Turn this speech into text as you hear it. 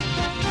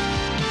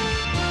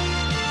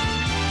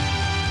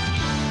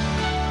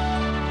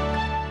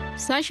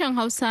Sashen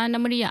Hausa na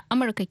muryar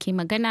Amurka ke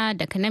magana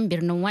daga nan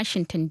birnin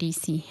Washington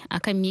DC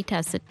akan mita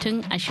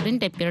 60,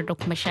 25 da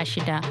kuma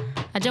 16.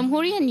 A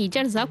jamhuriyar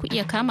Nijar za ku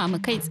iya kama mu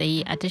kai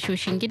tsaye a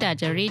tashoshin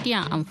gidajen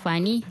rediyon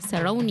amfani,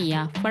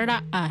 sarauniya,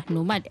 fara'a,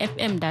 Nomad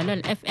FM,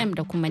 Dalol FM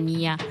da kuma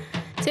niyya.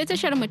 Sai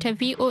tashar mu ta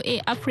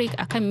VOA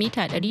Africa akan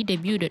mita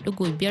 200.5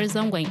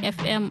 zangon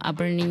FM a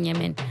birnin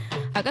Yemen.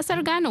 A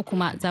ƙasar Ghana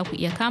kuma za ku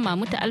iya kama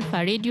mu ta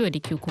Alfa Radio da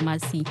ke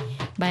Kumasi.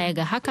 Baya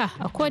ga haka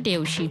a koda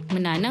yaushe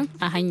muna nan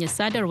a hanyar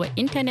sadarwar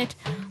intanet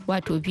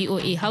wato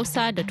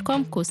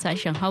voahausa.com ko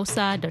sashen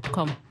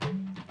hausa.com.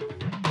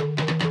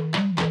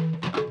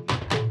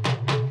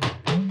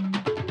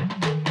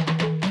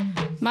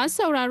 Masu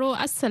sauraro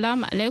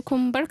Assalamu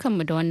alaikum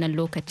barkanmu da wannan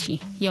lokaci.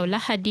 Yau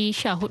Lahadi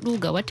 14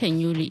 ga watan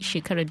Yuli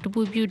shekarar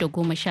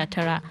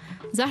 2019.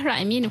 Zahra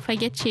Aminu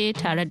fage ce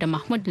tare da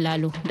Mahmud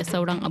Lalo da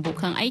sauran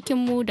abokan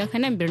aikinmu daga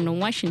nan birnin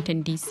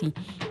Washington DC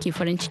ke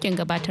farin cikin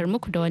gabatar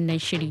muku da wannan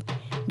shiri.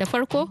 Da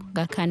farko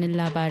ga kanin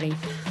labarai.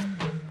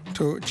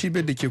 To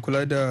cibiyar da ke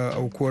kula da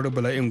aukuwar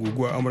bala'in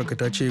guguwa Amurka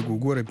ta ce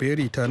guguwar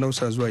Perry ta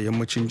nausa zuwa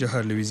yammacin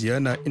jihar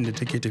Louisiana inda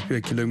take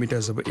tafiya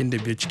kilomita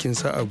 75 cikin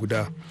sa'a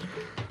guda.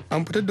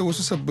 An fitar da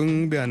wasu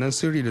sabbin bayanan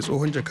sirri da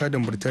tsohon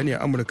jakadan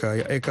Birtaniya Amurka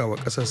ya aika wa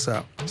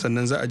ƙasarsa,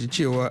 sannan za a ji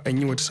cewa an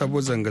yi wata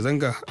sabuwar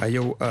zanga-zanga a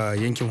yau a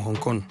yankin Hong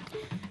Kong.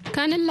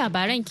 Kanin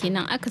labaran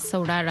kenan aka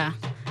saurara.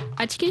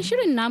 A cikin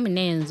shirin namu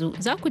na yanzu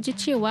za ku ji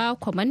cewa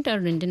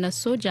kwamandan rundunar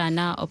soja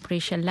na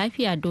Operation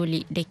Lafiya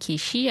Dole da ke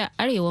shiya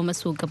arewa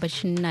maso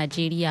gabashin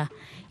Najeriya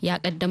ya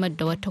kaddamar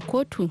da wata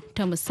kotu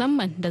ta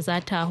musamman da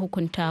za ta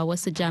hukunta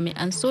wasu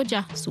jami'an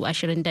soja su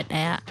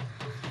 21.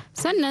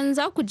 Sannan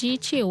za ku ji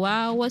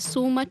cewa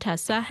wasu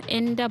matasa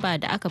 'yan daba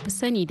da aka fi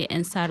sani da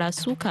 'yan sara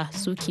suka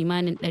su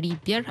kimanin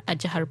 500 a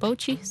jihar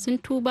Bauchi sun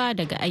tuba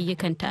daga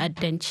ayyukan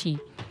ta'addanci.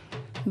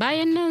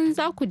 Bayan nan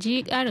za ku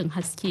ji ƙarin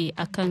haske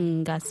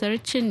akan gasar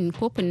cin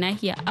kofin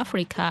nahiyar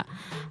Afirka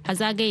a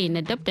zagaye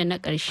na dab da na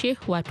ƙarshe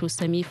wato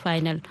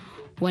semi-final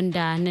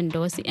wanda nan da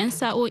wasu 'yan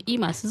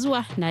sa'o'i masu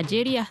zuwa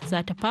Najeriya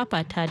za ta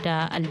fafata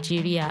da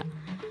Algeria.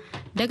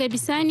 Daga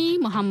bisani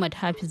Muhammad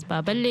Hafiz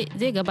Baballe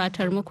zai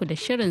gabatar muku da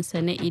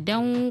shirinsa na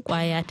idan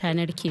kwaya ta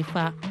narke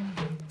fa.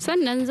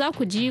 Sannan za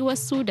ku ji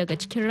wasu daga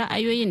cikin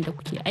ra'ayoyin da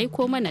kuke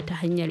aiko mana ta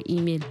hanyar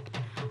imel.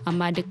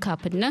 Amma duk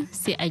kafin nan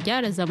sai a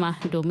gyara zama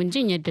domin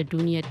jin yadda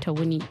duniyar ta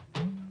wuni.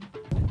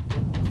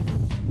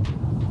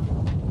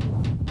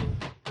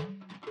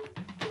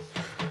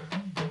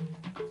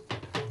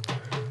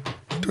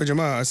 To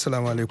jama'a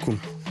assalamu alaikum.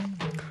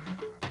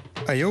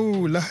 A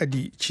yau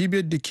Lahadi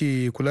cibiyar da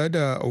ke kula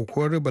da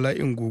aukuwar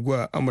bala'in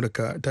guguwa a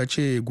Amurka ta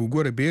ce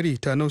guguwar Perry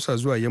ta nausa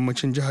zuwa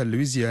yammacin jihar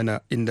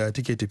Louisiana inda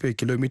take tafiya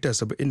kilomita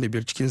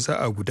 75 cikin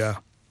sa'a guda.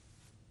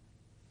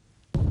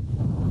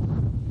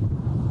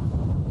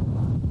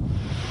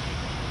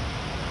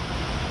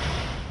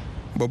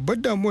 Babbar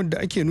damuwar da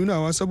ake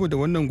nunawa saboda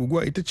wannan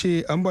guguwa ita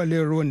ce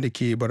ambaliyar ruwan da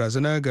ke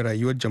barazana ga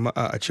rayuwar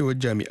jama'a a cewar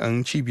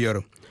jami'an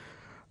cibiyar.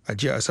 A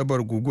jiya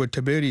Asabar guguwar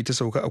ta Perry ta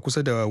sauka a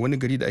kusa da wani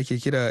gari da ake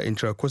kira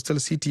Intracoastal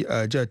City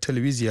a jihar ta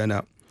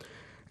Louisiana.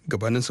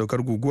 Gabanin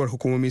saukar guguwar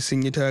hukumomi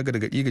sun yi ta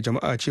gargaɗi ga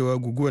jama'a cewa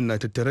guguwar na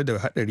tattare da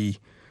haɗari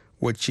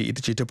wacce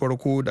ita ce ta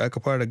farko da aka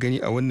fara gani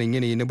a wannan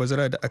yanayi na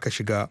bazara da aka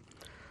shiga.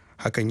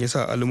 Hakan ya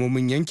sa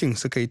al'ummomin yankin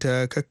suka yi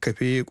ta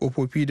kakkafe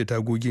kofofi da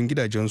tagogin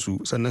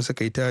gidajensu sannan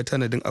suka yi ta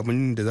tanadin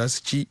abin da za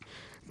su ci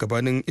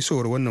gabanin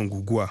isowar wannan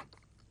guguwa.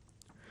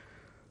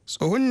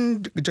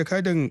 Tsohon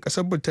jakadan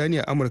kasar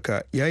Birtaniya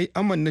Amurka ya yi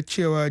amanna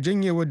cewa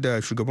janyewar da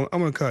shugaban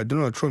Amurka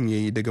Donald Trump ya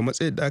yi daga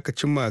matsayin da aka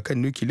cimma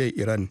kan nukiliyar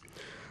Iran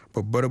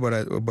babbar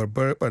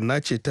barna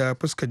ce ta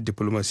fuskar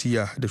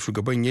diflomasiyya da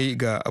shugaban ya yi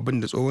ga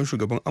abin da tsohon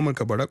shugaban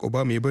Amurka Barack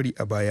Obama ya bari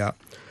a baya,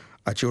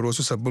 a cewar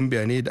wasu sabbin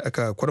bayanai da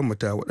aka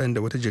kwarmata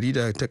waɗanda wata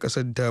jarida ta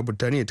ƙasar ta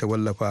Birtaniya ta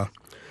wallafa.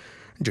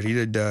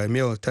 Jaridar da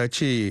Mail ta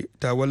ce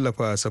ta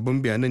wallafa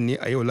sabbin bayanan ne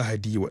a yau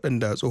Lahadi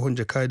waɗanda tsohon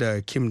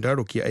jakada Kim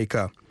Darroch ya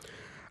aika.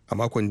 A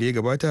makon da ya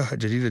gabata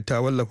jaridar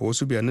ta wallafa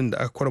wasu bayanan da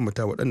aka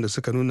kwarmata waɗanda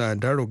suka nuna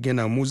Darroch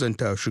yana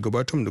muzanta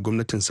shugaba Trump da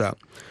gwamnatinsa.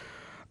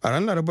 A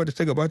ranar Laraba da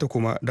ta gabata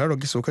kuma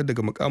Darroch ya saukar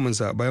daga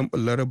mukaminsa bayan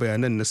ɓullar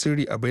bayanan na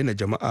sirri a bayyana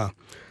jama'a,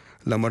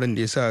 lamarin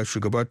da ya sa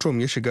shugaba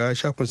Trump ya shiga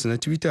shafinsa na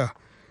Twitter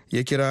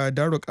ya kira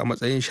Darroch a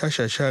matsayin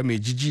shashasha mai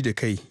jiji da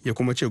kai, ya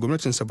kuma ce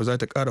gwamnatinsa ba za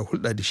ta ƙara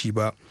hulɗa da shi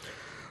ba.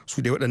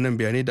 Su dai waɗannan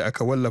bayanai da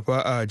aka wallafa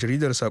a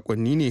jaridar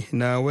sakonni ne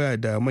na waya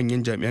da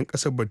manyan jami'an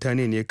ƙasar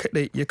Birtaniya ne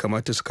kaɗai ya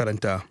kamata su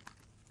karanta.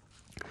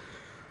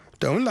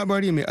 Da wani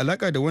labari mai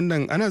alaka da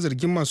wannan, ana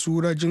zargin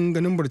masu rajin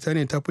ganin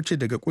Birtaniya ta fice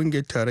daga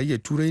kungiyar tarayyar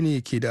turai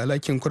ne ke da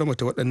alhakin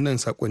kwarmata waɗannan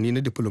sakonni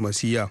na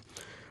diflomasiyya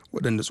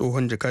waɗanda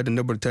tsohon jakadan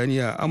na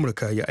Birtaniya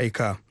Amurka ya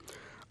aika.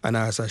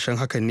 Ana hasashen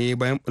hakan ne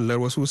bayan bullar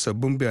wasu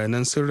sabbin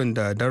bayanan sirrin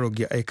da Darroch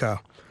ya aika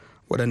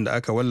waɗanda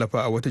aka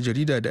wallafa a wata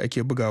jarida da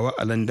ake bugawa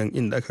a London,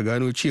 inda aka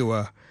gano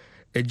cewa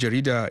 'yar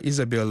jarida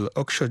Isabel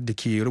Oxford da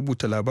ke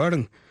rubuta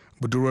labarin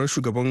budurwar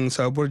shugaban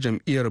sabuwar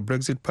jam'iyyar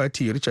Brexit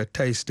Party Richard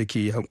Tice da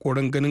ke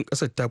hankoron ganin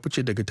ƙasar ta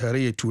fice daga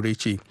tarayyar turai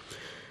ce.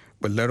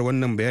 Ballar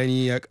wannan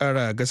bayani ya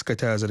ƙara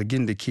gaskata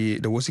zargin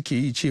da wasu ke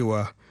yi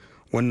cewa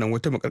Wannan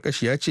wata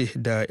makarkashiya ce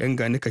da 'yan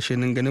gani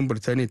kashenin ganin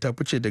Birtaniya ta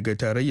fice daga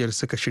tarayyar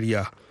suka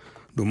shirya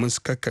domin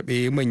su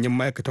kakkaɓe manyan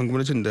ma'aikatan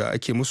gwamnatin da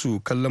ake musu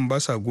kallon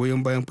basa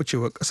goyon bayan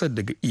ficewar ƙasar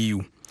daga EU.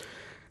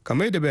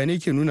 Kamar yadda bayanai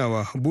ke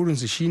nunawa,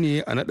 burinsu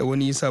shine a naɗa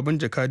wani sabon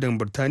jakadan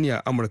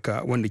Birtaniya a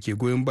Amurka wanda ke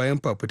goyon bayan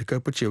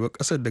fafutukar ficewar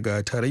ƙasar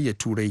daga tarayyar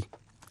Turai.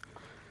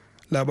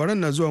 Labaran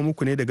na zuwa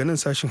muku ne daga nan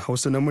sashen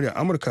Hausa na muryar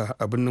Amurka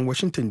a birnin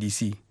Washington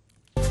DC.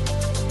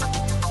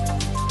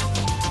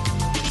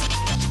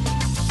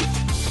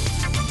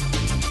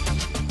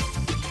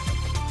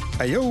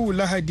 A yau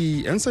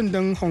Lahadi, 'yan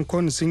sandan Hong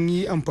Kong sun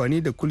yi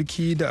amfani da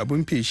kulki da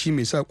abin feshi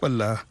mai sa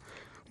kwalla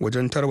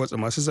wajen tarwatsa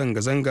masu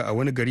zanga-zanga a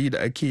wani gari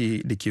da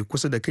ke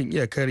kusa da kan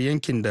iyakar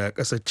yankin da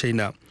ƙasar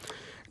China.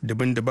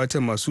 Dabin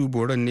dabatan masu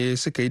boron ne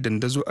suka yi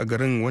dandazo a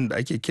garin wanda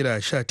ake kira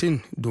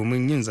Shatin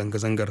domin yin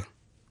zanga-zangar.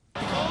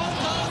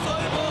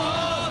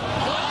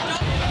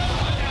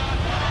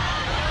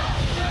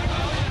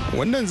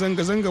 Wannan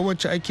zanga-zanga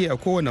wacce ake a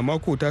kowane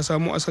mako ta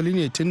samo asali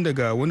ne tun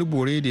daga wani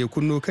bore da ya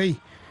kunno kai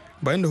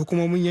bayan da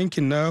hukumomin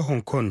yankin na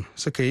Hong Kong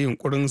suka yi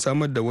yunkurin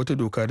samar da wata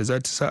doka da za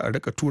ta sa a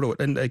rika tura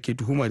waɗanda ake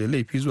tuhuma da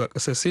laifi zuwa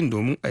ƙasar Sin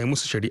domin a yi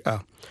musu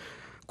shari'a.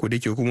 Ko da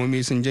ke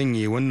hukumomi sun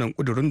janye wannan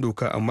ƙudurin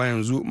doka, amma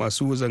yanzu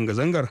masu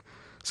zanga-zangar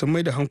sun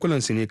mai da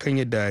hankulansu ne kan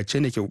yadda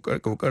China ke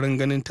ƙoƙarin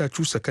ganin ta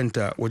cusa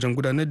kanta wajen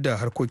gudanar da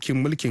harkokin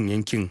mulkin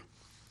yankin.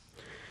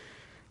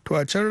 To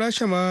a can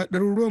Rasha ma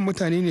ɗaruruwan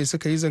mutane ne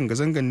suka yi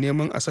zanga-zangar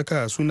neman a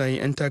saka sunayen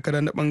 'yan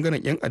takara na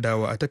ɓangaren 'yan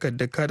adawa a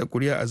takardar kada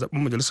kuri'a a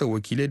zaben majalisar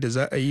wakilai da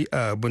za a yi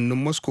a birnin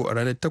Moscow a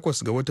ranar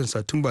 8 ga watan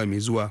Satumba mai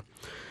zuwa.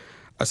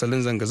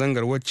 Asalin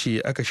zanga-zangar wacce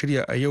aka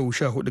shirya a yau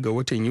 14 ga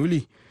watan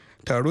Yuli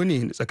taro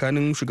ne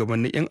tsakanin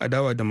shugabannin 'yan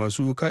adawa da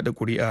masu kada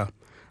kuri'a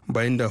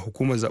bayan da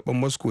hukumar zaben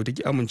Moscow ta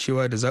ki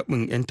amincewa da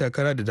zaɓin 'yan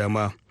takara da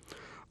dama.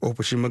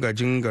 Ofishin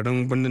magajin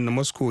garin birnin na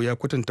Moscow ya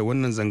kwatanta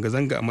wannan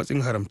zanga-zanga a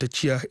matsayin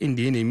haramtacciya,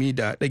 inda ya nemi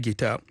da ɗage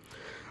ta.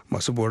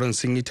 Masu boron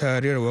sun yi ta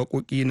rera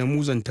waƙoƙi na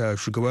muzanta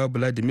shugaba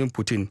Vladimir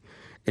Putin,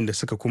 inda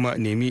suka kuma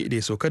nemi da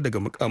ya sauka daga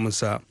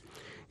mukaminsa.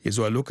 Ya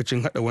zuwa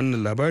lokacin haɗa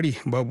wannan labari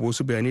babu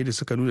wasu bayanai da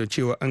suka nuna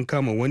cewa an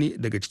kama wani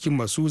daga cikin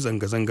masu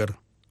zanga-zangar.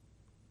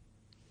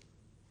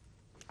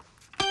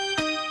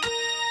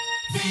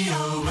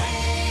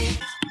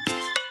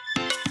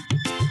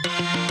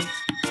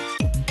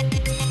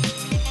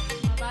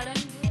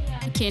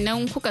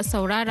 Kenan kuka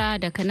saurara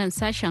daga nan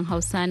sashen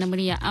Hausa na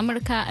muryar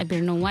Amurka a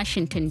birnin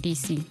Washington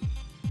DC.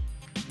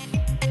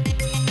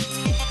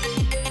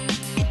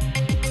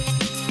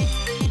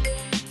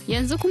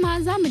 Yanzu kuma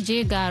za mu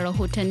je ga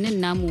rahotannin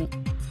namu.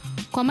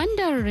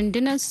 Kwamandan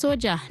rundunar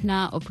soja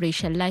na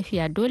Operation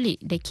Lafiya Dole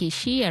da ke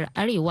shiyar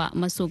arewa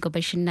maso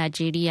gabashin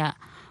Najeriya,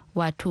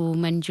 wato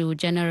Manjo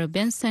Janar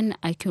Benson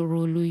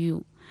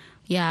Akinroluyu,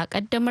 ya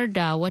kaddamar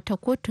da wata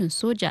kotun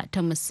soja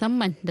ta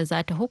musamman da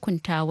za ta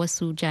hukunta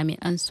wasu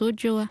jami'an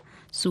soja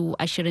su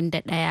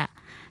 21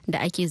 da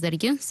ake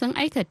zargin sun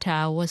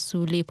aikata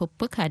wasu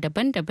laifuffuka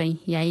daban-daban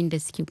yayin da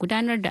suke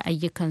gudanar da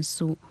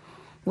ayyukansu.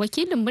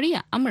 Wakilin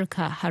muryar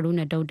Amurka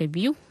Haruna Dauda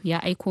biyu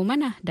ya aiko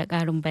mana da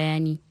ƙarin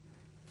bayani.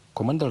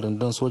 Kwamandan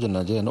rundunar sojan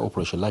Najeriya na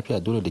Operation Lafiya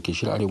Dole da ke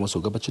shirin arewa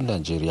maso gabacin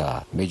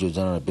Najeriya, Major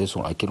General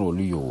Benson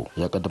Akinroluyu,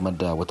 ya kaddamar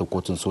da wata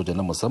kotun soja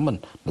na musamman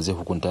da zai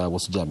hukunta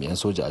wasu jami'an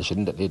soja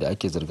 21 da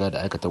ake zarga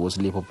da aikata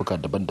wasu laifuffuka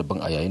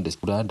daban-daban a yayin da su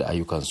gudanar da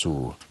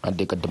ayyukansu. An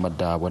da kaddamar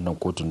da wannan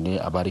kotun ne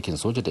a barikin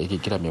soja da ake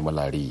kira mai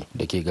malari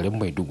da ke garin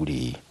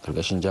Maiduguri,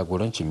 karkashin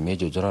jagorancin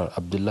Major General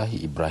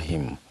Abdullahi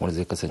Ibrahim, wanda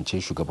zai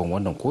kasance shugaban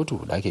wannan kotu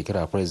da ake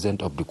kira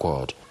President of the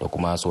Court, da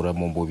kuma sauran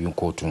mambobin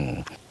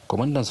kotun.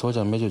 Kwamandan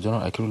sojan Major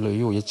General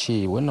Akinroluyu ya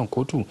ce wannan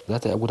kotu za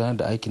ta yi gudanar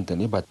da aikinta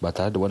ne ba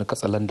tare da wani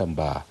katsalandan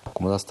ba,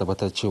 kuma za su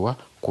tabbatar cewa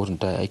kotun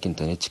ta yi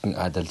aikinta ne cikin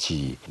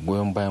adalci,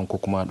 goyon bayan ko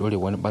kuma ɗore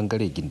wani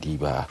bangare gindi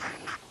ba.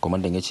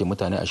 Kwamandan ya ce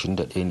mutane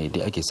 21 ne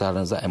dai ake sa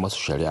ran za a yi masu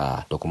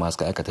shari'a da kuma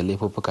suka aikata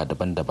laifuffuka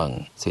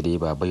daban-daban, sai dai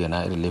ba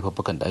bayyana irin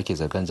laifuffukan da ake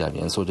zargan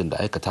jami'an sojan da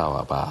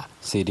aikatawa ba.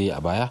 Sai dai a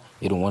baya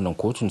irin wannan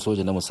kotun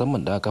soja na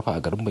musamman da aka kafa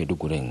a garin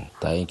Maiduguri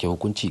ta yanke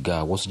hukunci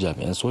ga wasu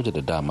jami'an soja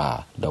da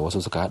dama, da wasu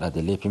suka hada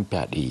da laifin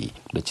fyaɗe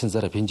da cin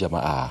zarafin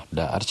jama'a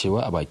da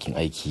arcewa a bakin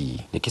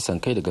aiki da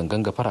kisan kai da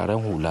gangan ga fararen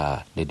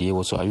hula da dai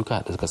wasu ayyuka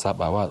da suka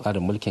saba wa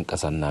tsarin mulkin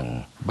ƙasar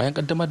nan. Bayan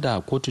kaddamar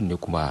da kotun ne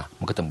kuma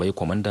muka tambayi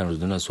kwamandan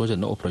rundunar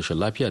sojan na Operation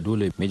Lafiya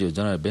Dole Major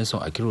General Benson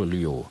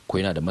Akinroluyu ko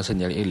yana da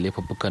masaniyar irin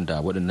laifuffukan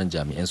da waɗannan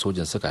jami'an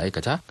sojan suka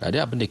aikata. Ga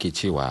dai abin da ke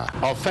cewa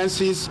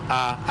offenses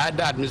are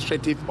either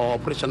administrative or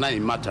operational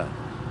in matter,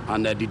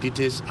 and the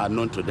details are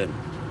known to them.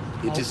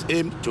 It is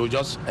aimed to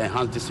just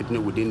enhance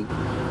discipline within.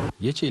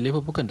 Ya ce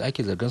laifuffukan da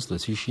ake zargan su da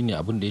su shine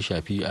abin da ya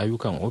shafi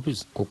ayyukan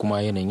ofis ko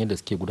kuma yanayin yadda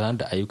suke gudanar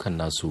da ayyukan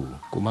nasu,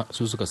 kuma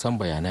su suka san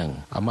bayanan.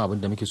 Amma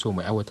abin da muke so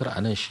mu aiwatar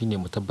a nan shine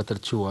mu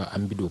tabbatar cewa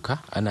an bi doka,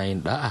 ana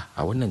yin da'a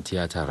a wannan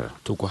tiyatar.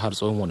 To ko har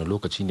tsawon wani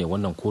lokaci ne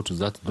wannan kotu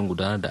za ta dinga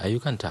gudanar da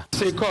ayyukanta?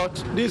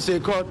 This is a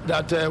court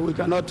that we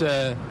cannot,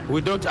 I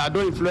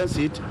don't influence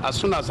it. As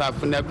soon as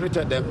I've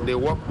inaugurated them, they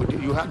work with you.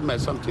 You had my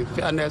something,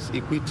 fairness,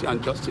 equity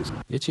and justice.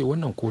 Ya ce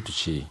wannan kotu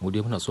ce mu mu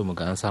dai muna so mu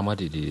ga an samar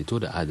da daidaito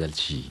da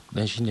adalci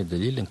dan shine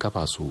dalilin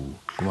kafa su,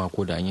 kuma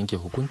ko da an yanke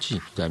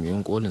hukunci jami'an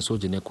kolin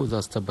soja ne ko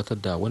za su tabbatar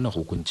da wannan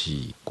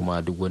hukunci,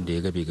 kuma duk wanda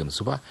ya ga bai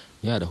gamsu ba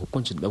yana da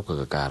hukuncin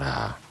ɗaukaka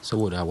ƙara.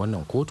 Saboda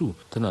wannan kotu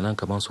tana nan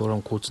kamar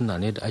sauran kotuna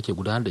ne da ake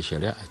gudanar da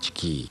shari'a a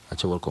ciki, a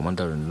cewar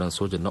kwamandan rundunar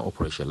soja na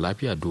operation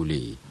lafiya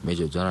dole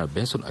Major General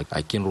Benson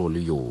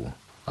Akinroliyo.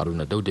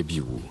 Haruna Dauda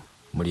biyu,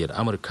 muryar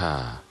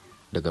Amurka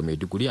daga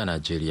Maiduguri a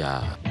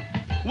Najeriya.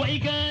 Wai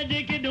ka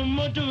dikidin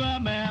mutuwa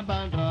mai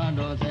banka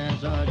sai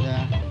soja.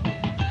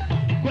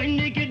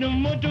 Kidin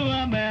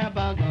mutuwa mai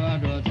banka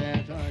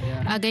sai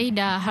soja. A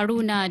gaida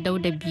Haruna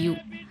Dauda biyu.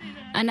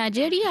 A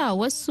Najeriya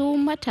wasu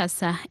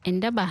matasa 'yan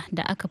daba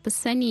da aka fi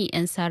sani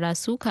 'yan sara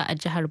suka a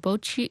jihar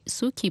Bauchi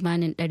su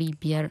kimanin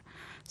 500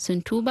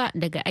 sun tuba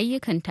daga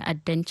ayyukan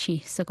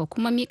ta'addanci suka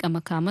kuma mika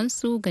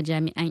makamansu ga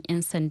jami'an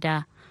 'yan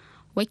sanda.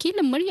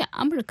 Wakilin muryar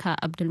Amurka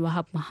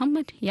Abdulwahab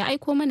Muhammad ya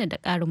aiko mana da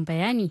ƙarin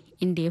bayani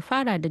inda ya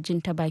fara da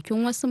jin ta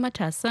bakin wasu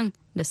matasan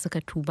da suka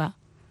tuba.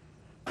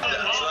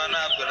 Sunana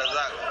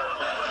Abdulrazak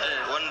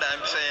wanda an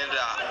fi sani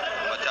da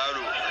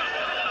Matalo.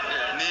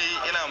 Ni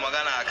ina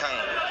magana akan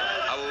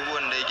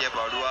abubuwan da yake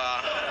faruwa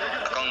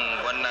akan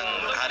wannan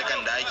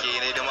harkan da ake yi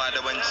na dama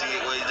dabanci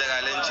wai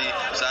jagalanci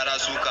sara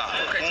suka.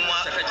 Kuma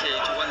kake yi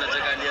wannan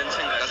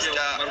jagaliyancin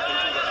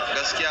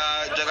gaskiya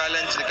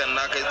jagalanci kan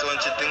na kai tsawon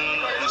tun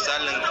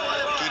misalin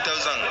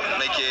 2000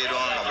 nake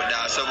don abu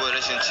da saboda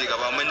rashin ci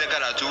gaba. Mun yi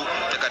karatu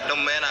takardun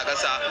mu yana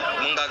kasa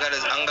mun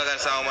an gagar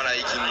sama mana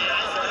aikin yi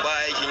ba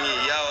aikin yi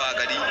yawa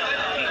gari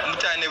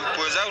mutane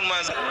ko za mu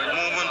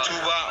mun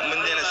tuba mun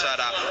daina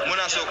sara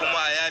muna so kuma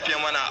a yafe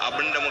mana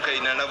abin da muka yi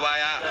na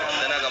baya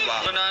da na gaba.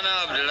 Sunana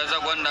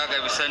Abdulrazak wanda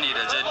aka fi sani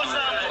da Jaddu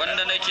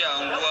wanda nake a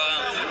unguwa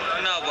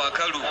ina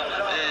Bakaru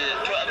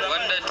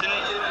wanda tun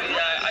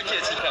ya ake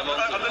cika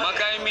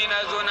makami na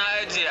zo na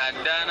ajiye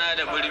addana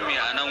da birmi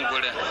a nan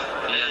gurin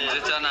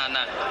yanzu tana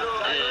nan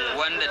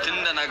wanda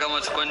tun da na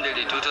gama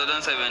secondary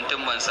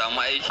 2017 ban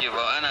samu aiki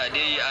ba ana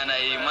dai ana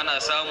yi mana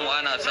samu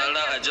ana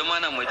tsara a ji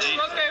mana muji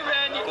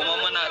kuma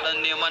muna dan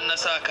neman na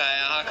sa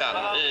kaya haka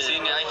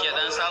shine ake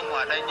dan samu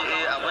a dan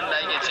yi abin da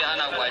ake ce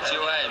ana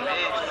kwacewa ya me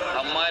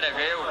amma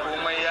daga yau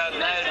komai ya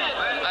kare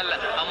Allah.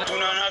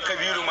 Sunana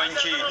Kabiru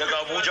Manke daga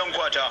Abujan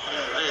Kwata.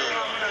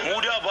 Mu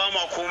da ba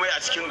ma komai a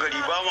cikin gari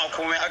ba ma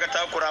komai aka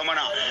takura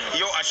mana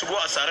yau a shigo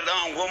a sara dan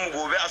anguwan mu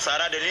gobe a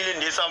sara dalilin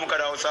da yasa muka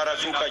dawo sara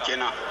suka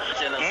kenan.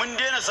 Mun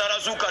daina sara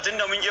suka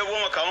tunda mun je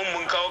goma kamun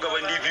mun kawo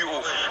gaban DPO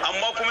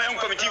amma kuma yan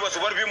kwamiti ba su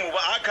bar bin mu ba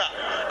haka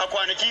a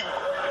kwanaki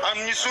an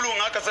yi sulhun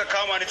haka suka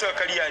kama ni suka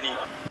karya ni.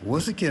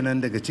 Wasu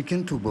kenan daga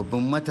cikin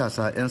tubabbin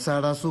matasa 'yan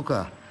sara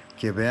suka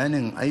ke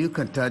bayanin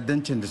ayyukan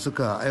ta'addancin da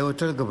suka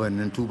aiwatar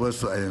gabanin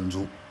tubarsu a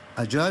yanzu.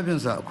 A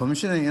jawabinsa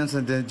kwamishinan 'yan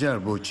sandan jihar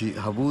Bauchi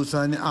Habu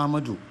Sani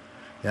Ahmadu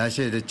ya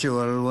shaida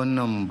cewar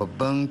wannan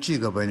babban ci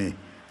gaba ne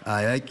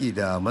a yaƙi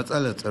da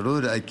matsalar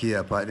tsaro da ake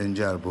a faɗin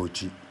jihar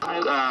Bauchi.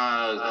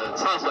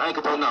 sa su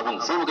aikata wannan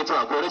abun sai muka cewa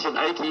akwai rashin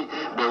aiki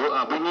da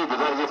abin yi da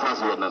zai sa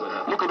su wannan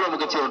muka duba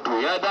muka cewa to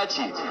ya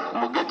dace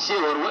mu ga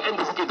cewar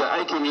waɗanda suke da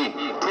aikin yi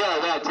ta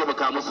yaya za a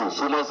taimaka musu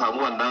su ma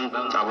samu wannan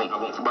abun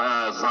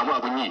ba su samu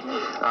abin yi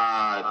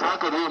ta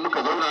haka ne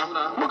muka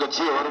zauna muka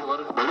cewar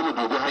bari mu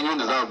dubi hanyoyin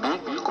da za mu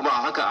bi kuma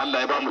a haka Allah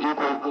ya ba mu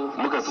iko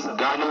muka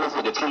gano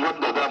wasu da cikin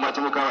wanda za mu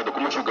taimaka da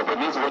kuma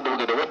shugabannin su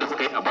wanda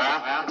suka yi a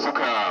baya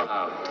suka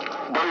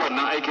bar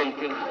wannan aikin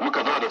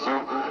muka ba da su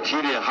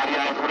shine har ya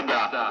haifar da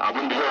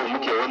abin da yau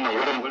muke wannan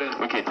wurin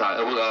muke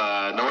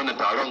na wannan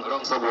taron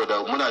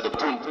saboda muna da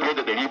mutum fiye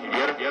da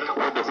 500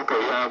 wanda suka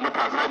yi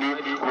matasa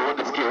ne ko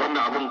wanda suke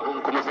wannan abin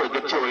kuma suka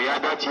ga cewa ya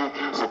dace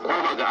su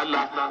koma ga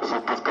Allah su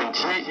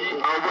fuskanci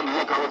abubuwan da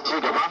zai kawo ci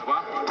gaba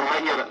ta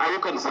hanyar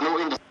ayyukan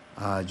sana'o'in da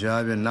a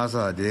jawabin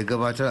nasa da ya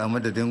gabatar a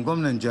madadin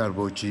gwamnan jihar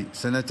Bauchi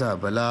sanata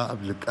Bala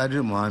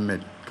Abdulkadir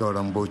Muhammad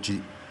Kauran Bauchi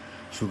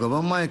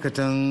shugaban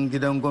ma'aikatan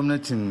gidan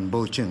gwamnatin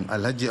Bauchin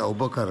Alhaji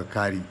Abubakar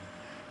Kari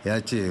ya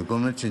ce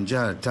gwamnatin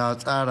jihar ta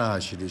tsara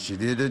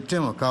shirye-shirye don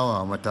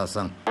taimakawa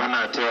matasan.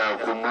 Muna taya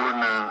ku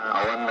murna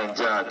a wannan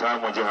jiha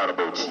tamu jihar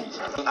Bauchi.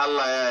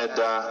 Allah ya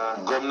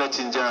yarda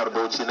gwamnatin jihar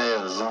Bauchi na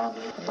yanzu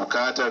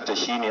bukatar ta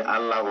shine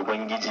Allah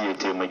Ubangiji ya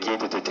taimake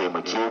ta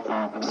taimake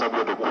ku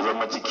saboda ku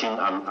zama cikin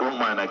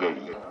al'umma na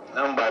gari.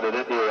 Nan ba da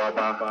dadewa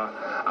ba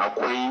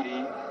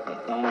akwai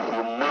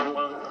muhimman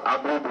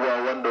abubuwa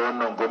wanda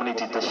wannan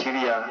gwamnati ta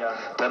shirya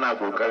tana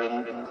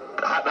kokarin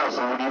hada su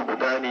wuri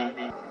guda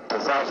ne ta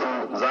sa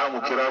su za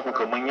mu kira ku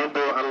kamar yadda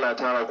Allah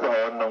tara ku a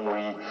wannan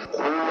wuri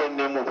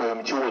kowanne mu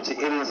fahimci wace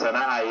irin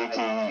sana'a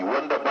yake yi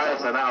wanda baya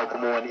sana'a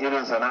kuma wani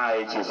irin sana'a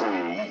yake so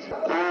ya yi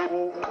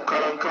ko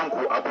karan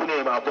kanku abu ne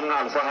abin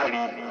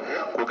alfahari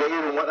ku ga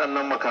irin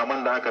waɗannan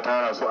makaman da aka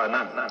tara su a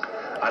nan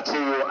a ce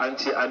yau an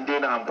ce an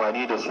daina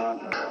amfani da su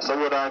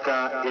saboda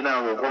haka ina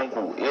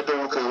roƙonku yadda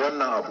kuka yi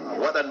wannan abu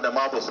waɗanda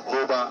ma ba su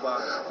ko ba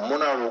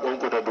muna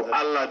roƙonku da duk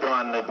Allah don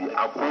annabi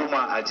a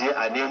koma a je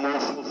a nemo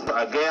su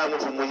a gaya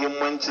musu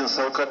muhimmancin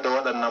saukar da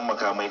waɗannan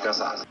makamai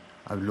kasa.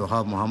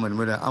 Abdulwahab Muhammad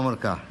Muda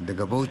Amurka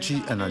daga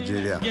Bauchi a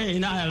Najeriya.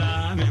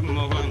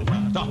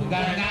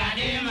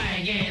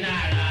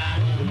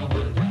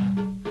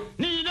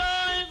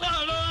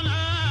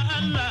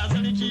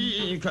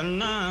 kan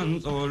nan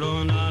tsoro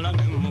na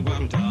rabin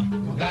mugunta.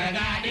 Ku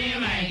gargaɗe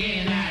mai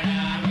gina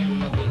ramin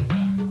mugunta.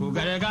 Ku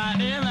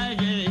gargaɗe mai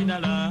gina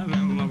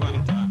ramin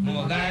mugunta. Mu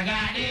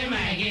gargaɗe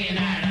mai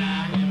gina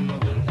ramin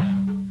mugunta.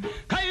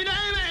 Kai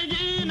dai mai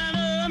gina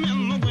ramin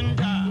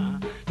mugunta,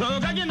 to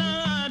ka gina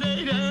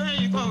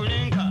daidai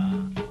kaurinka,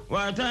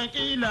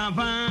 watakila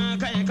fa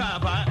kai ka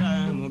faɗa.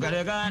 Mu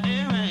gargaɗe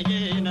mai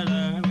gina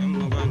ramin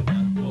mugunta.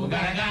 Mu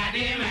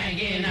gargaɗe mai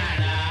gina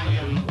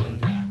ramin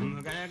mugunta.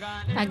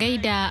 A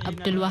gaida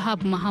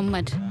Abdulwahab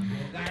Muhammad.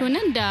 To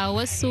nan da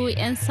wasu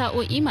 'yan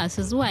sa'o'i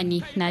masu zuwa ne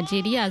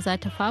Najeriya za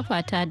ta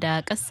fafata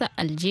da ƙasar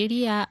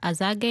Algeria a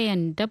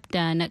zagayen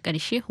dabda na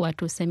ƙarshe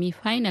wato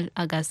semi-final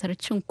a gasar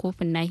cin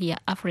kofin nahiyar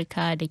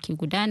Afirka da ke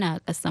gudana a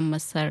ƙasar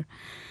Masar.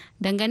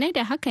 Dangane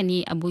da haka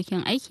ne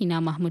abokin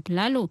aikina Mahmud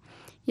Lalo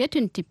ya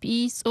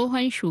tuntuɓi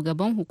tsohon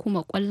shugaban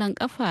hukumar ƙwallon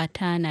ƙafa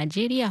ta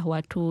Najeriya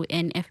wato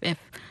NFF.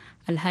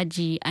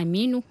 Alhaji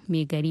Aminu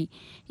Mai Gari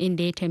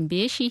inda ya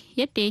tambaye shi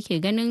yadda yake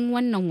ganin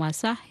wannan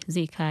wasa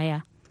zai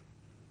kaya.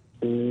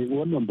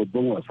 Wannan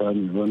babban wasa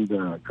ne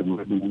wanda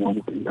kamar da kuma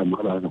muka yi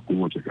amara da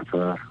kowace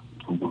kasa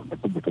kuma a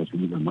tabbata su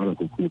yi amara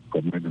ko kuma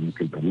kamar da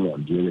muka yi amara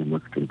Algeria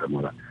masu kan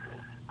amara.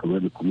 Kamar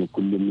da kuma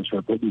kullum na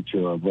sha faɗi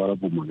cewa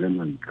babu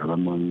maganan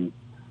karaman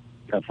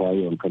kafa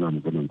yawan kana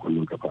maganan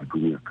kwallon kafa a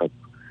duniya kaf.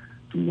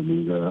 Tun da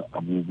mun ga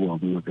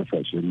abubuwa mun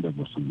kasashen da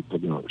ba su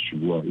taɓa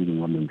shigowa irin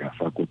wannan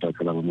gasa ko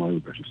takara ba ma yau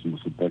gashi sun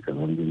taka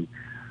rangin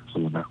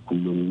saboda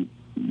kullum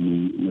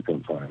ni na kan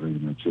sa rai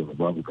na cewa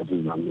babu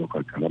kasar da an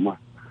ɗauka karama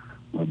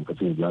babu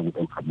kasar da za mu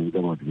ɗauka mun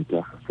gama da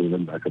ita sai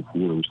ran da aka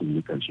hura wasu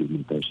ne karshe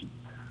mun tashi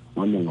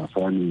wannan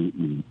wasa ne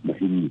mai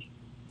muhimmi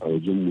a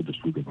wajen mu da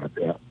su gaba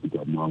ɗaya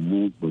amma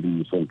mu bari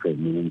mu son kai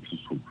ne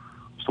su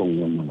son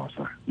wannan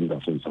wasa ni da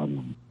son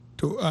samu.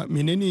 To a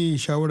menene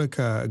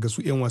shawararka ga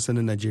su 'yan wasan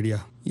na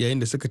Najeriya yayin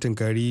da suka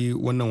tunkari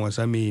wannan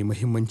wasa mai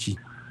muhimmanci?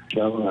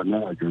 Shawara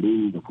na a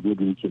gare da kuma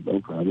da yake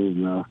ɗauka a rai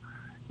na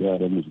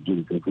yaran mu su je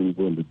da karfin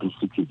gwiwa da duk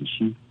suke da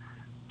shi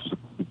su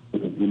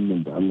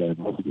ilmin da Allah ya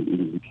ba su da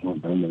irin hikimar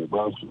da Allah ya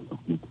ba su da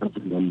kuma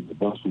karfin da Allah ya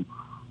ba su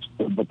su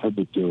tabbatar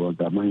da cewa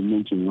ga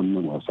muhimmancin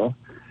wannan wasa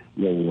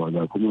yawwa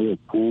ga kuma ya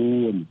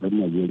kowane ɗan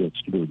Najeriya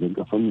ciki da wajen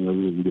kasan ya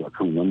zai a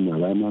kan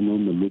wannan rana na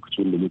wannan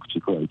lokacin da lokaci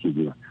kawai ake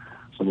jira.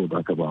 Saboda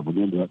haka ba abu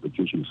ne da ya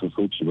ɗauke shi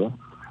sassauci ba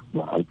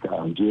a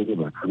Algeria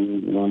ba kan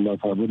wani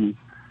lasa ba ne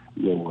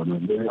yau a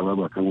Najeriya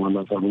ba kan wani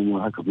lasa ba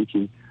ma haka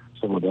muke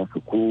saboda haka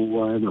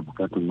kowa yana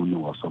bukatar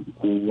wannan wasan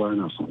kowa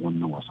yana son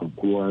wannan wasan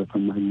kowa ya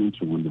san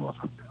muhimmancin wannan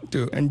wasan.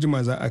 To an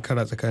jima za a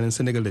kara tsakanin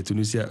Senegal da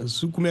Tunisia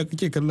su kuma ya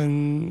kake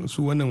kallon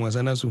su wannan wasa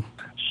nasu?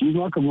 Shi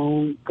ma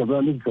kamar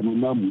kazalika kamar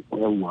namu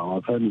yawwa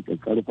wasa ne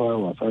karfa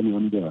wasa ne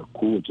wanda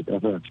kowace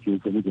ƙasa a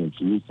cikin Senegal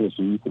Tunisia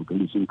sun yi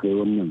kokari sun kai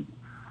wannan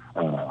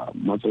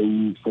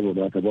matsayi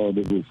saboda haka ba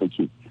da zai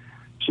sake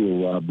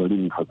cewa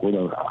bari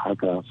hakura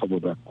haka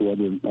saboda kowa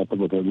da na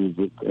tabbata zai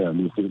zo tsaya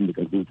ne sai inda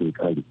karfin sai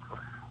kare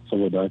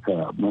saboda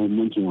haka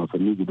mahimmancin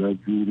wasanni guda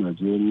biyu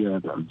Najeriya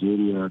da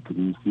Algeria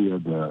Tunisia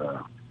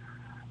da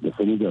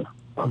Senegal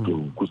wato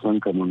kusan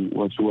kamar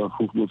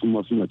wasu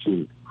ma suna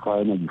ce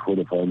final before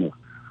the final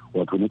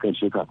wato na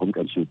karshe kafin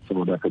karshe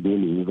saboda haka dole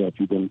ne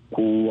zafi don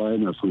kowa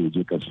yana so ya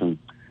je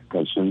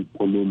karshen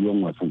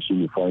kwalloluwan wasan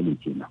shine final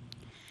kenan.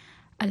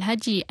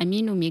 Alhaji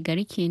Aminu Mai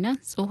Gari kenan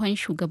tsohon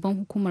shugaban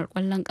hukumar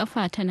kwallon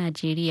kafa ta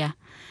Najeriya.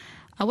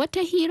 A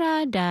wata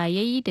hira da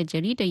ya yi da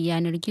jaridar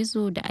yanar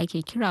gizo da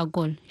ake kira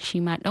Gol, shi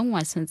ma dan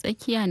wasan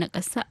tsakiya na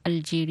ƙasar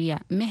Algeria,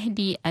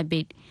 Mehdi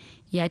Abed,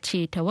 ya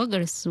ce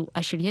tawagarsu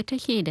a shirye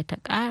take da ta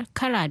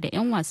kara da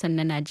 'yan wasan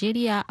na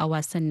Najeriya a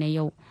wasan na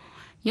yau.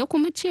 Ya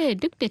kuma ce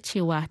duk da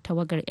cewa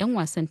tawagar 'yan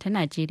wasan ta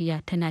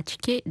Najeriya tana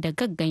cike da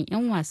gaggan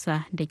 'yan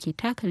wasa da ke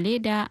taka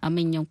leda a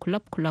manyan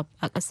kulob-kulob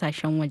a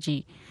ƙasashen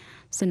waje.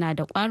 Suna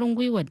da ƙwarin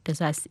gwiwar da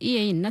za su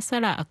iya yin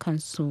nasara a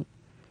kansu.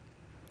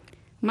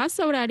 Masu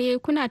saurare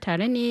kuna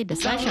tare ne da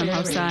sashen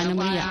Hausa na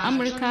muryar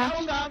Amurka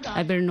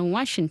a birnin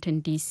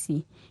Washington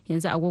DC.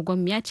 Yanzu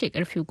agogon ya ce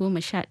karfe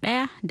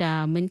 11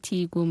 da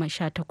minti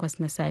 18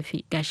 na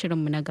safe ga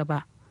shirinmu na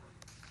gaba.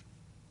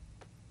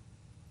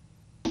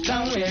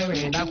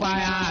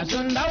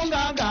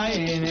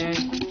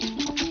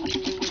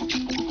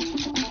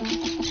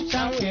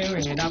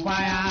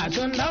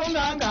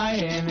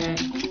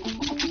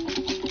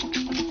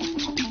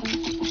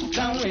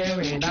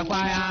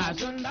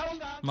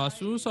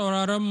 Masu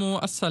sauraronmu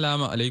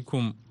Assalamu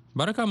alaikum,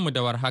 barkanmu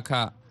da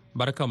warhaka,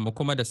 barkanmu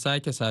kuma da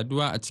sake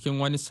saduwa a cikin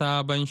wani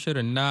sabon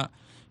shirin na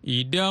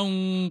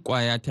idan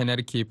kwaya ta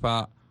narke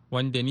fa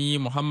wanda ni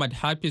Muhammad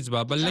Hafiz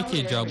Baballe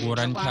ke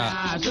jagoranta.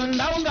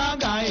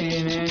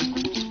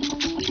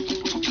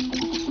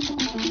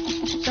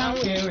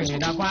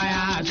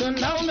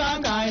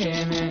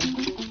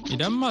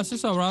 Idan masu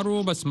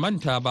sauraro ba su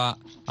manta ba,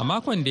 a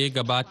makon da ya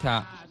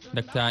gabata,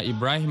 Dr.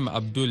 Ibrahim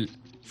Abdul,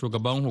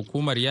 shugaban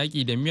hukumar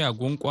yaƙi da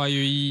miyagun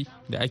ƙwayoyi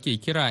da ake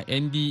kira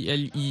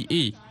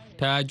NDLEA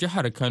ta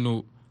jihar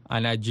Kano a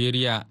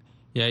Najeriya,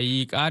 ya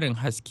yi ƙarin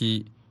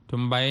haske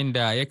tun bayan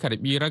da ya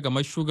karɓi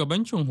ragamar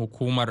shugabancin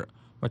hukumar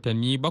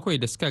watanni 7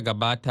 da suka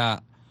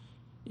gabata.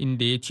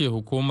 inda ya ce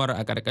hukumar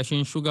a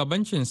ƙarƙashin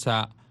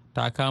shugabancinsa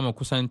ta kama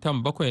kusan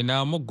tan 7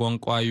 na muggan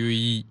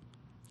ƙwayoyi.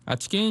 A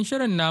cikin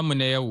shirin namu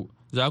na yau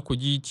za ku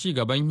ji ci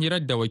gaban hirar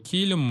da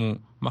wakilinmu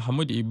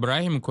Mahmud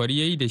Ibrahim Kwari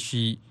ya yi da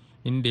shi,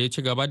 inda ya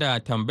ci gaba da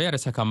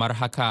tambayarsa kamar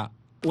haka.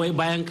 Wai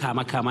bayan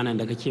kama nan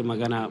da kake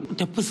magana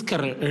ta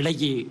fuskar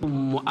rage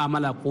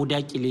mu'amala ko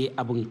dakile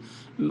abin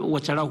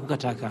wace rawa kuka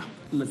taka?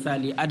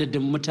 Misali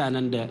adadin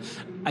mutanen da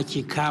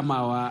ake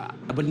kamawa,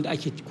 abin da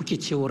kuke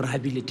cewa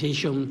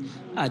rehabilitation,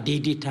 a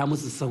daidaita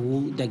musu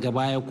sahu daga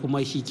baya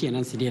kuma shi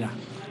kenan su daina.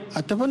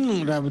 A ta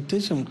fannin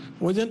rehabilitation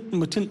wajen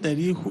mutum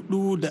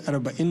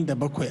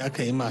 447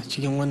 aka yi ma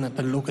cikin wannan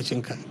ɗan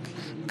lokacin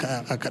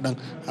a kaɗan.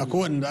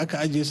 Akwai wanda aka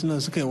ajiye suna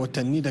suka yi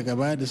watanni daga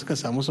baya da suka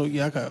samu sauki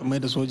aka mai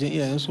da sojan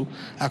iyayensu.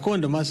 Akwai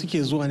wanda ma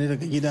suke zuwa ne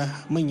daga gida,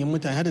 manyan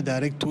mutane har da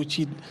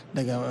darektoci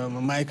daga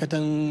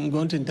ma'aikatan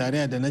gwamnatin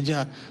tarayya da na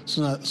jiha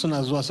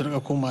suna zuwa su rika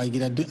komawa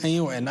gida. Duk an yi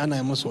wa'yan, ana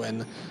yi musu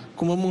wa'yan.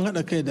 Kuma mun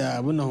haɗa kai da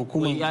abin na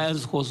hukumar.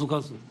 Iyayensu ko su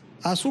kansu?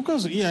 A su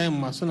kansu iyayen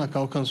ma suna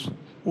kawo kansu.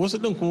 Wasu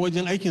ɗin kuma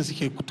wajen aikin su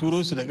ke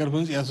turo su da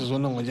ƙarfin tsiya su zo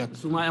nan wajen.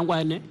 Su ma 'yan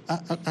kwayan ne?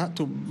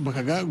 To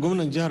baka ga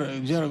gwamnan jihar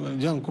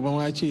kuma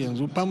ma ya ce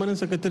yanzu permanent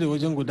secretary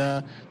wajen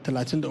guda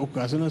 33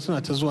 ga sunan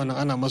suna ta zuwa nan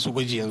ana masu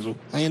gwaji yanzu.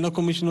 An yi na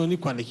kwamishinoni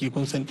kwanaki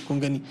kun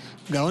gani.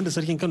 Ga wanda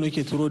sarkin Kano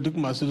yake turo duk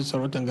masu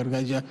sarautar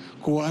gargajiya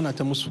kowa ana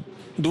ta musu.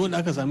 Duk wanda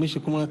aka same shi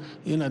kuma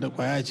yana da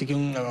kwaya a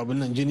cikin abin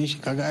nan jinin shi,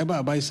 kaga ai ba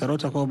a bashi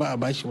sarauta kuma ba a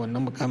bashi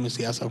wannan mukamin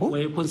siyasa ko?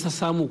 Wai kun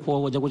samu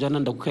ko waje-wajen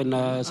nan da kuka yi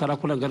na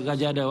sarakunan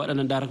gargajiya da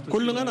waɗannan daraktoci?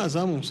 Kullum ana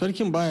samu.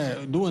 Sarkin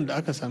baya, duk wanda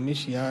aka same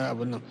shi ya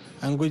abin nan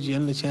an gwaji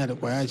yana yana da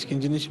kwaya a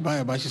cikin jinin shi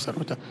baya bashi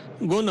sarauta.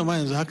 Gwamna ma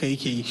yanzu haka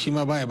yake yi, shi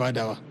ma baya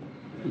badawa.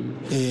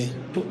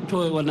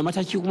 To wanda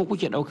mataki kuma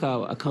kuke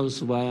dauka a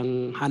kansu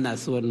bayan hana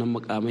su wannan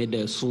mukamai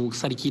da su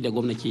sarki da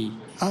gwamna ke yi?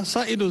 A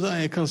sa ido za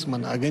a yi kansu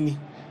mana a gani.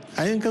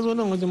 A yin ka zo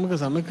nan wajen muka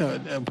sami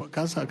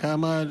ka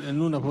ma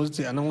nuna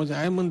positive a nan wajen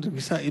ai mun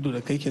sa ido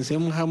da kai ke sai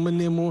mun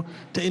nemo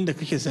ta inda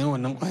kake sayan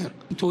wannan kwayan.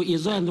 To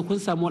yanzu kun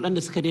samu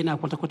waɗanda suka daina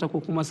kwata-kwata ko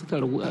kuma suka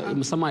ragu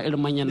musamman irin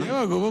manyan nan?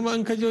 Yawa gobe ma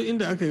an kajo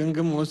inda aka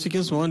gangama wasu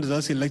cikin su wanda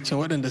za su yi lecture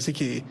wanda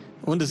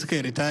suka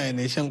yi ritaya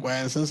ne shan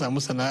kwayan sun samu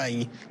sana'an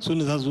yi, su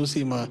ne za su zo su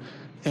yi ma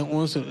 'yan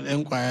uwansu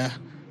 'yan kwaya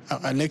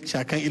a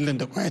lecture kan illan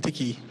da kwaya take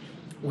yi.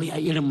 Wai a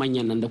irin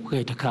manyan nan da kuka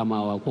yi ta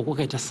kamawa ko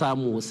kuka yi ta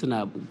samu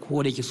suna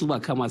ko da ke su ba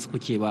kama su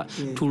kuke ba,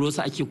 turo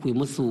su ake kuyi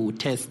musu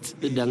test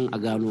idan a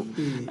gano.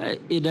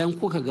 Idan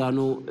kuka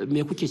gano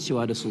me kuke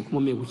cewa da su kuma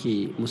me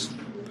kuke musu?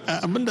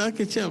 Abin da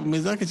aka ce me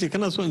za ka ce,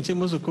 kana so in ce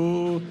musu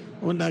ko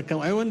wanda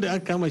aka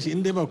kama shi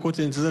in dai ba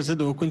kotu ta zartar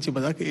da hukunci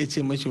ba za ka iya ce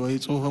mashi wai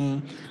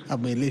tsohon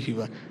abu mai laifi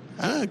ba.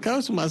 Ana kawo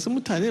su masu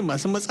mutane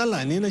masu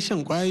matsala ne na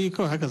shan kwayoyi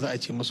kawai, haka za a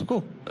ce musu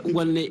ko.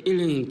 Wanne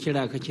irin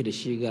kira kake da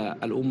shi ga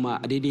al'umma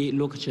a daidai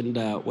lokacin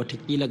da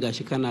watakila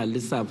gashi kana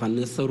lissafa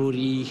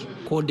nasarori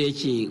ko da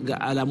yake ga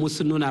alamu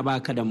sun nuna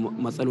baka da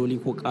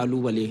matsaloli ko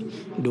kalubale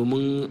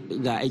domin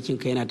ga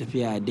aikinka yana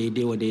tafiya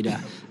daidai wa daida,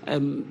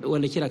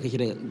 wanda kira kake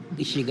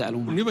da shi ga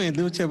al'umma? Ni ban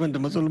yadda wuce ban da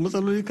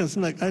matsaloli kan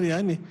suna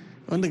kariya ne,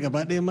 wanda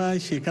gaba ɗaya ma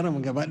shekarar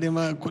gaba ɗaya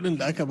ma kuɗin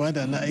da aka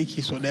bada na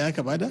aiki so ɗaya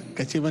aka bada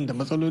ka ce ban da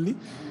matsaloli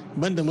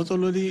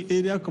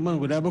area command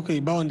guda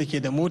 7 ba wanda ke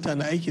da mota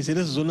na aiki sai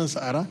da su zo nan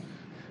sa'ara.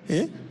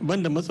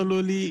 Ban da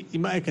matsaloli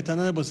ma'aikata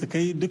na ba su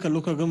kai duka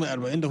local government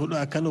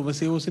 44 a Kano ba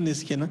sai wasu ne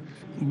suke nan.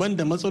 Ban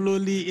da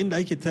matsaloli inda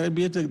ake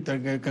tarbiyyar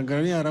daga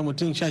kankarar yara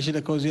mutum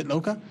 16 kawai zai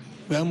ɗauka,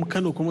 bayan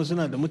Kano kuma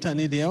suna da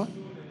mutane da yawa.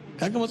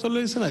 Kaga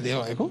matsaloli suna da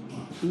yawa ko?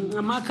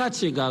 Amma ka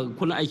ce ga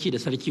kuna aiki da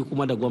sarki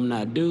kuma da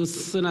gwamna, duk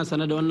suna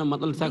sanar da wannan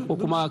matsalar ko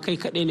kuma kai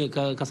kaɗai ne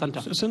ka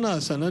santa? Suna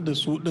sanar da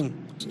su ɗin,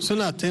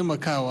 suna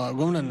taimakawa,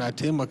 gwamnan na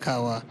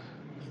taimakawa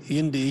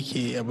yadda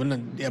yake abin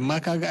nan, amma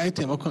kaga ai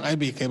taimakon ai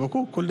bai kai ba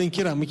ko kullum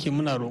kira muke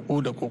muna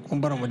roƙo da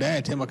kokon bara mu da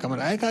ya taimaka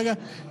mana. Ai kaga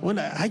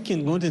wanda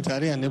hakkin gwamnatin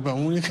tarayya ne, ba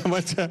mu ne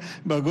kamata,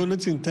 ba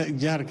gwamnatin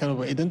jihar Kano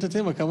ba, idan ta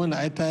taimaka mana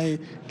ai ta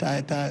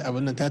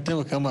abin nan ta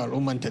taimaka ma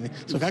al'ummanta ne.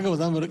 So kaga ba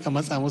za mu rika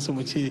matsa musu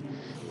mu ce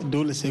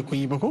dole sai kun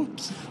yi ba ko.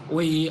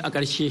 Wai a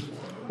ƙarshe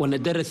wani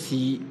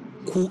darasi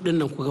ku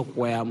nan kuka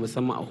koya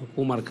musamman a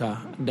hukumarka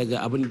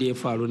daga abin da ya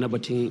faru na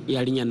batun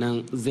yarinya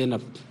nan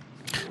Zainab?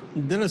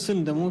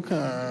 Darasin da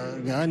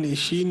muka gane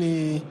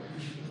shine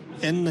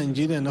 'yan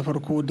Najeriya na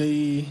farko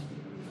dai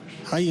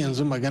har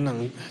yanzu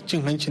maganan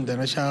cin hancin da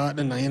rashawa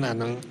dinnan yana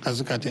nan a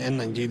zukatan 'yan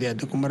Najeriya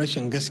da kuma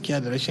rashin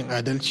gaskiya da rashin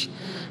adalci.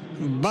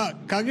 Ba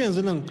kaga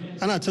yanzu nan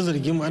ana ta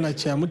zargin mu, ana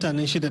cewa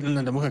mutanen 6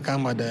 dinnan da muka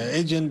kama da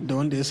agent da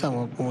wanda ya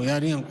samu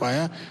yarinyan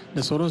kwaya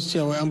da sauransu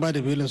cewa an ba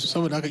da belin su,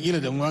 saboda haka kila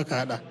da mu aka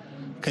hada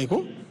kai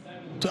ko.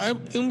 To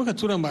in muka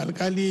tura ma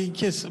alkali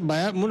kes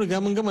mun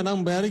riga mun gama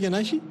namu ba ya rage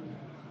nashi.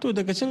 To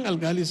daga cin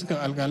alkalai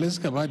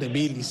suka ba da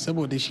beli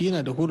saboda shi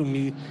yana da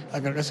hurumi a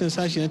karkashin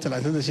sashi na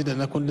 36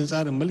 na kundin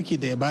tsarin mulki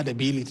da ya ba da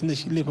beli, tunda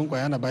shi laifin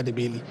kwaya na ba da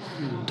beli.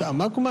 To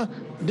amma kuma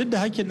duk da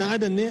hakkin dan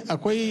adam ne,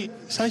 akwai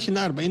sashi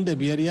na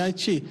 45 ya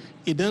ce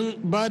idan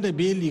ba da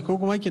beli ko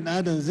kuma hakkin dan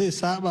adam zai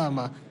saba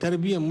ma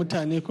tarbiyyar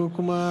mutane ko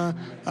kuma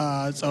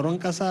tsaron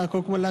kasa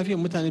ko kuma lafiyar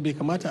mutane bai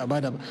kamata a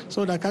bada ba.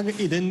 Saboda kaga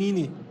idan ni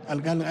ne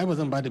alkalin ai ba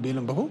zan ba da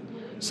belin ba ko.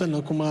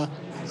 sannan kuma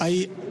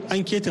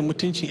an keta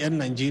mutuncin 'yan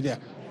Najeriya.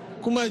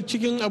 Kuma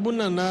cikin abun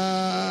nan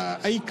na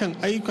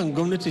ayyukan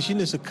gwamnati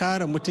shine su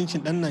kare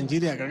mutuncin dan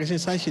Najeriya a ƙarƙashin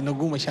sashi na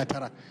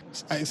 19.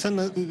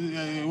 Sannan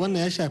wannan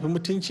ya shafi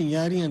mutuncin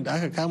yarinyar da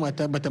aka kama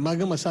ta bata ma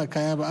gama sa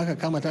kaya ba, aka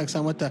kama ta aka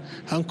sa mata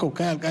hankau,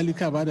 kai alƙali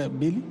ka bada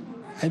beli,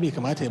 ai bai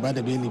kamata ya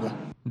bada beli ba.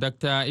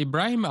 Dr.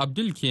 Ibrahim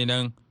Abdul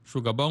kenan,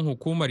 shugaban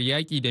hukumar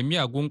yaƙi da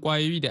miyagun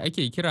ƙwayoyi da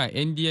ake kira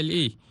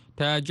NDLA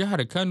ta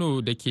jihar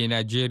Kano da ke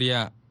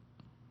Najeriya.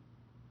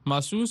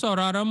 Masu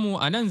sauraronmu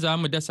a nan za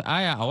mu dasa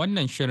aya a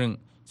wannan shirin,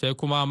 sai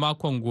kuma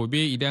makon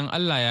gobe idan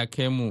Allah ya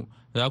kai mu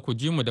za ku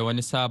ji mu da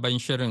wani sabon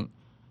shirin.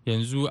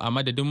 Yanzu a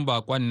madadin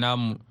bakon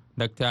namu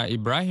Dr.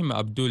 Ibrahim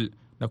Abdul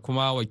da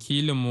kuma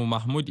wakilinmu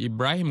Mahmud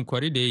Ibrahim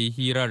Kwari da ya yi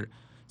hirar,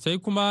 sai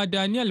kuma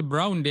Daniel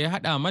Brown da ya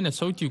haɗa mana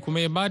sauti kuma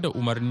ya ba da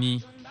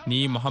umarni.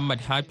 Ni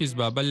Muhammad Hafiz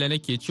Baballe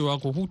nake cewa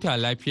ku huta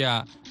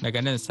lafiya daga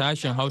nan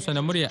sashen Hausa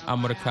na muryar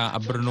Amurka a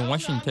birnin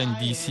Washington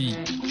DC.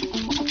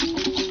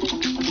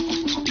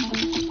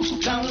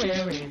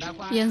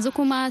 Yanzu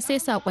kuma sai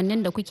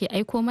saƙonnin da kuke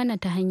aiko mana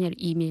ta hanyar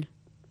imel.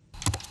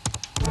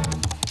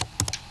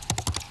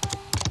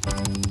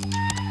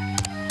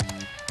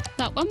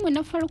 Saƙonmu na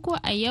farko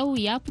a yau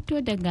ya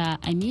fito daga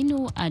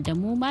Aminu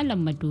Adamu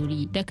Malam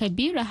Maduri da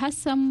Kabiru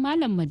Hassan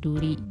Malam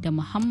Maduri da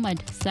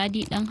Muhammad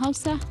Sadi Dan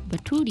Hausa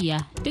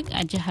Baturiya duk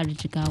a jihar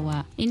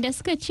Jigawa, inda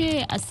suka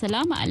ce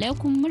Assalamu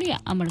alaikum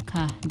muryar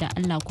Amurka, da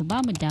Allah ku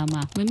ba mu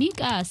dama mu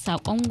miƙa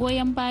saƙon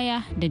goyon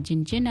baya da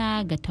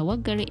jinjina ga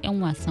tawagar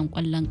 'yan wasan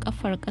ƙwallon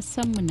ƙafar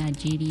ƙasarmu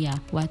Najeriya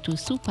wato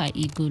Super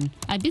Eagle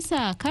a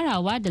bisa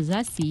karawa da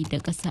za su yi da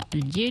ƙasar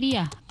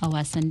Algeria a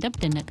wasan dab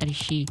da na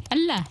ƙarshe.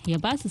 Allah ya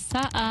ba su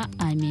sa'a,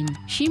 amin.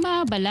 Shi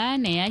ma Bala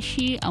na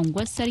yashi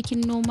anguwar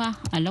sarkin noma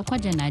a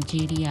Lakwaja,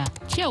 Najeriya,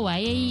 cewa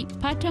ya yi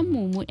fatan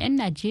mu 'yan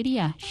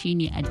Najeriya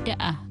shine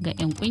addu'a ga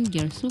 'yan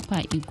kungiyar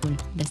Super Eagle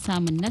da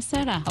samun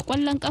nasara a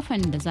ƙwallon kafan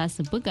da za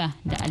su buga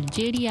da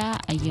Algeria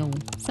a yau.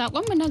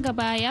 Saƙonmu na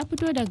gaba ya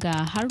fito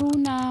daga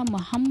Haruna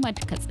Muhammad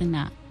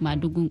Katsina,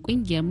 madugun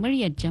kungiyar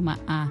muryar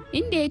jama'a,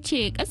 inda ya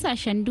ce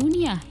ƙasashen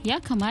duniya ya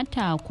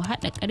kamata ku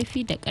haɗa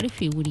ƙarfi da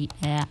ƙarfe wuri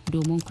ɗaya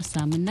domin ku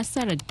samu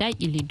nasarar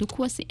daƙile duk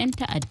wasu 'yan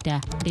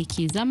ta'adda da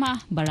ke zama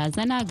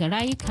barazana ga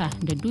rayuka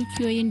da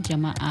dukiyoyin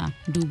jama'a,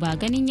 duba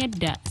ganin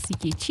yadda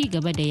suke ci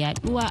gaba da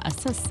yaduwa a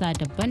sassa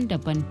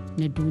daban-daban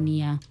na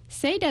duniya.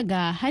 Sai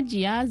daga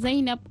Hajiya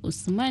Zainab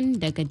Usman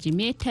daga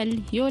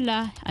Jimetal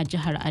Yola a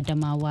jihar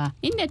Adamawa,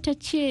 inda ta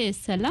ce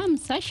salam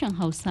sashen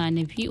Hausa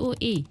na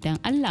VOA, don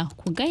Allah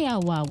ku gaya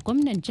wa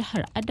gwamnan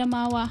jihar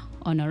Adamawa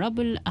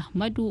Honorable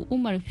Ahmadu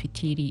Umar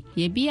Fitiri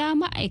ya biya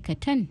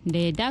ma'aikatan da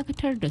ya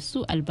dakatar da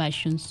su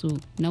albashinsu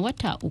na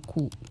wata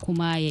 3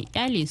 kuma ya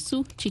kyale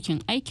su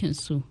cikin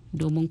aikinsu,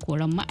 domin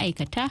koran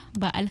ma'aikata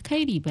ba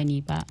alkhairi ba ne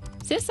ba.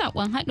 Sai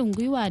saƙon haɗin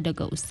gwiwa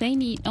daga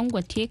Usaini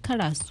Dangote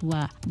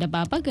Karasuwa da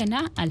Baba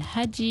Gana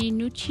Alhaji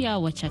Nuciya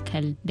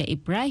Wacakal da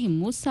Ibrahim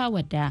Musa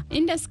Wada,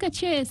 inda suka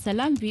ce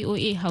salam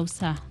VOA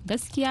Hausa,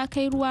 gaskiya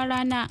kai ruwa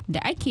rana da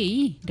ake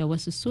yi da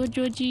wasu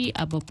sojoji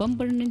a babban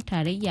birnin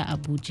tarayya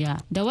Abuja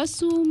da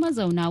wasu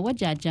mazauna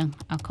wajajen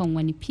akan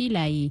wani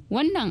filaye.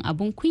 Wannan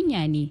abun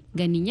kunya ne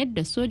ganin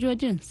yadda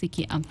sojojin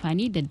suke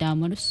amfani da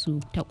damar su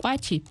ta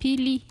kwace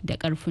fili da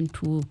ƙarfin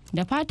tuwo.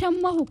 Da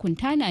fatan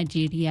mahukunta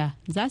Najeriya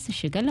za su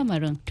shiga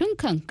lamarin tun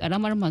kan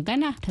karamar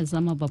magana ta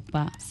zama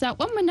babba.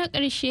 Saƙonmu na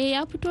ƙarshe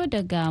ya fito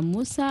daga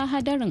Musa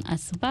Hadarin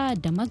Asuba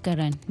da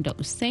Magaran da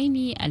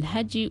Usaini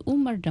Alhaji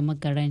Umar da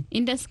Magaran,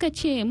 inda suka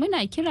ce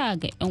muna kira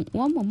ga 'yan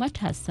uwanmu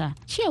matasa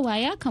cewa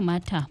ya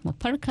kamata mu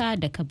farka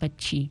daga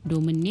bacci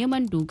domin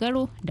neman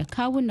dogaro da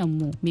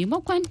kawunanmu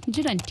maimakon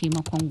jiran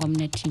taimakon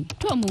gwamnati.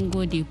 To mun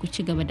gode, ku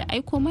ci gaba da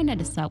aiko mana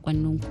da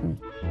saƙonninku.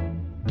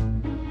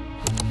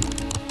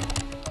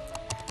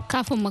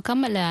 Kafin mu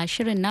kammala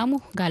shirin namu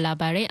ga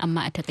labarai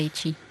amma a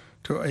takaici.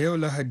 To a yau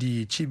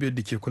Lahadi, cibiyar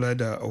da ke kula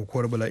da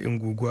aukuwar bala'in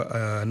guguwa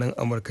a nan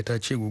Amurka ta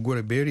ce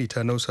guguwar Barry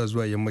ta nausa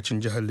zuwa yammacin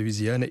jihar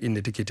Louisiana,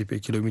 inda take tafiya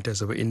kilomita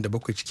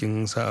 77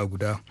 cikin sa'a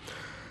guda.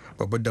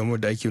 Babbar damuwar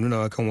da ake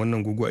nunawa kan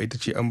wannan guguwa ita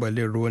ce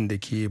ambaliyar ruwan da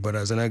ke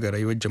barazana ga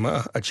rayuwar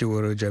jama'a, a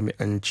cewar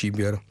jami'an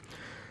cibiyar.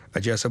 A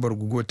jiya Asabar,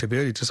 guguwar ta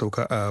Barry ta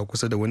sauka a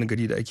kusa da wani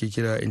gari da ake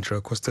kira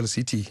Intracoastal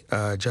City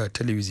a jihar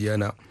ta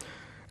Louisiana.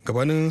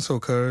 Gabanin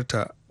saukar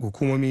ta,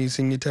 hukumomi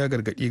sun yi ta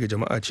gargaɗi ga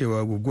jama'a cewa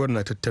guguwar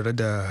na tattare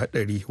da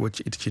haɗari,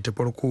 wacce ita ce ta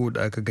farko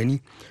da aka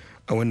gani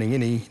a wannan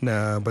yanayi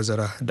na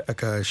bazara da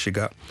aka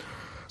shiga.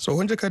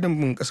 Tsohon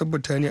jakadan ƙasar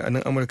Birtaniya a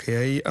nan Amurka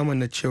ya yi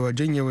amana cewa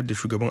janyewar da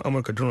shugaban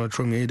Amurka Donald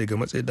Trump ya yi daga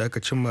matsayi da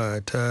aka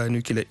cimma ta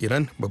nukiliyar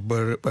Iran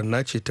babbar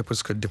barna ce ta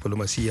fuskar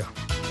diflomasiyya.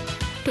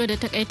 To da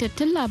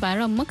takaitattun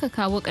labaran muka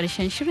kawo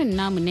ƙarshen shirin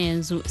namu na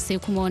yanzu, sai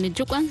kuma wani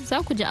jikon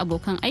za ku ji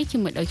abokan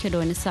aikinmu ɗauke da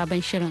wani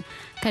sabon shirin.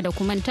 Kada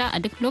ku manta, a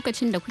duk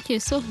lokacin da kuke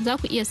so za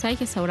ku iya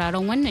sake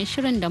sauraron wannan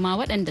shirin da ma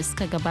waɗanda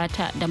suka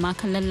gabata da ma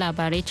kallon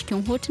labarai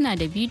cikin hotuna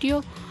da bidiyo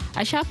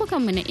a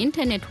shafukanmu na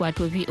intanet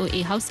wato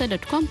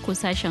voahausa.com ko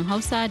sashen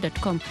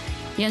hausa.com.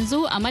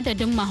 Yanzu a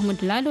madadin Mahmud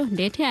Lalo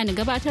da ya taya ni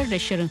gabatar da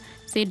shirin,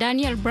 sai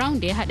Daniel Brown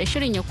da ya haɗa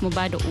shirin ya kuma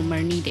ba da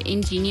umarni, da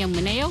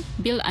injiniyanmu na yau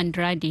Bill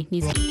Andrade.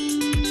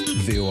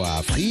 VOA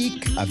Afrique